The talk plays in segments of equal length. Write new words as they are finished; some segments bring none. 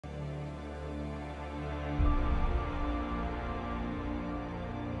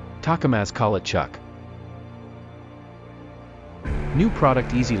TAKAMAZ Collet Chuck. New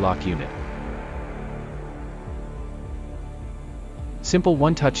product Easy Lock Unit. Simple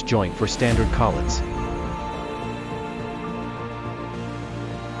one-touch joint for standard collets.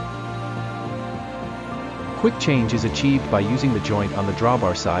 Quick change is achieved by using the joint on the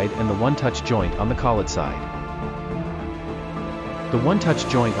drawbar side and the one-touch joint on the collet side. The one-touch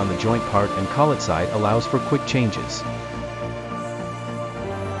joint on the joint part and collet side allows for quick changes.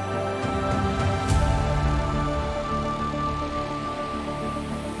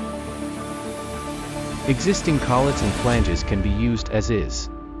 Existing collets and flanges can be used as is.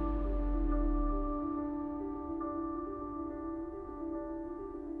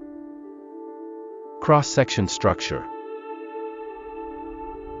 Cross-section structure.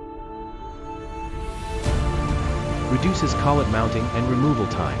 Reduces collet mounting and removal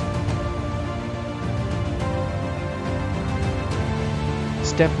time.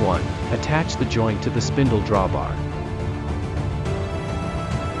 Step 1. Attach the joint to the spindle drawbar.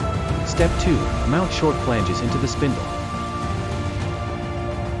 Step 2. Mount short flanges into the spindle.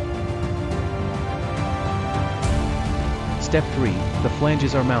 Step 3. The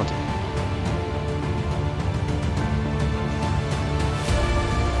flanges are mounted.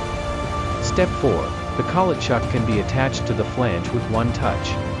 Step 4. The collet chuck can be attached to the flange with one touch.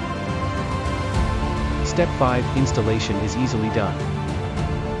 Step 5. Installation is easily done.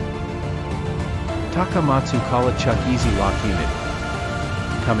 TAKAMAZ Collet Chuck Easy Lock Unit.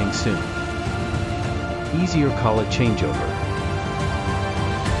 Coming soon. Easier collet changeover.